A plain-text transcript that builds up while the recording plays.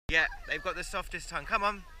Yeah, they've got the softest tongue. Come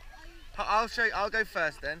on. I'll show you. I'll go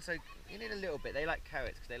first then. So you need a little bit. They like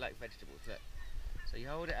carrots because they like vegetables. Look. So you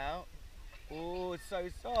hold it out. Oh, it's so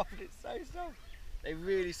soft. It's so soft. They're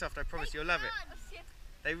really soft. I promise you'll love it.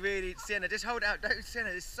 They really, Sienna, just hold it out. Don't, Sienna,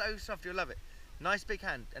 it's so soft. You'll love it. Nice big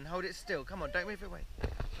hand and hold it still. Come on, don't move it away.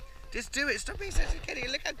 Just do it. Stop being such a kitty.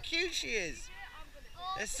 Look how cute she is.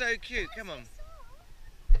 They're so cute. Come on.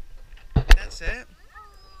 That's it.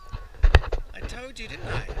 I told you, didn't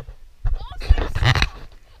I?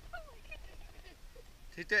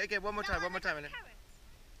 Do it again. One more time. One more time.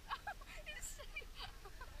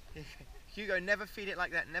 Hugo, never feed it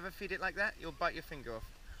like that. Never feed it like that. You'll bite your finger off.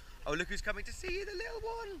 Oh, look who's coming to see you, the little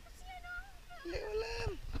one. Little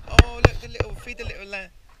lamb. Oh, look, feed the little lamb.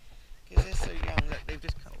 Because they're so young. Look, they've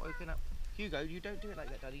just woken up. Hugo, you don't do it like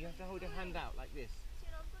that, Daddy. You have to hold your hand out like this.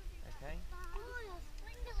 Okay?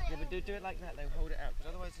 Yeah, but do it like that, though. Hold it out, because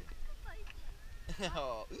otherwise it...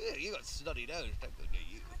 Oh, you got a snotty nose. Don't go near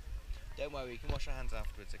you. Don't worry, you can wash your hands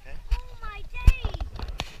afterwards, okay? Oh my days!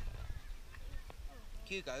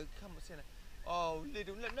 Hugo, come on, Sienna. Oh,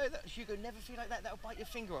 little, no, Hugo, never feel like that. That'll bite your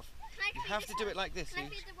finger off. You have to do it like this. Can I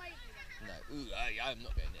feed the white? No, I'm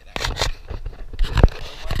not going near that.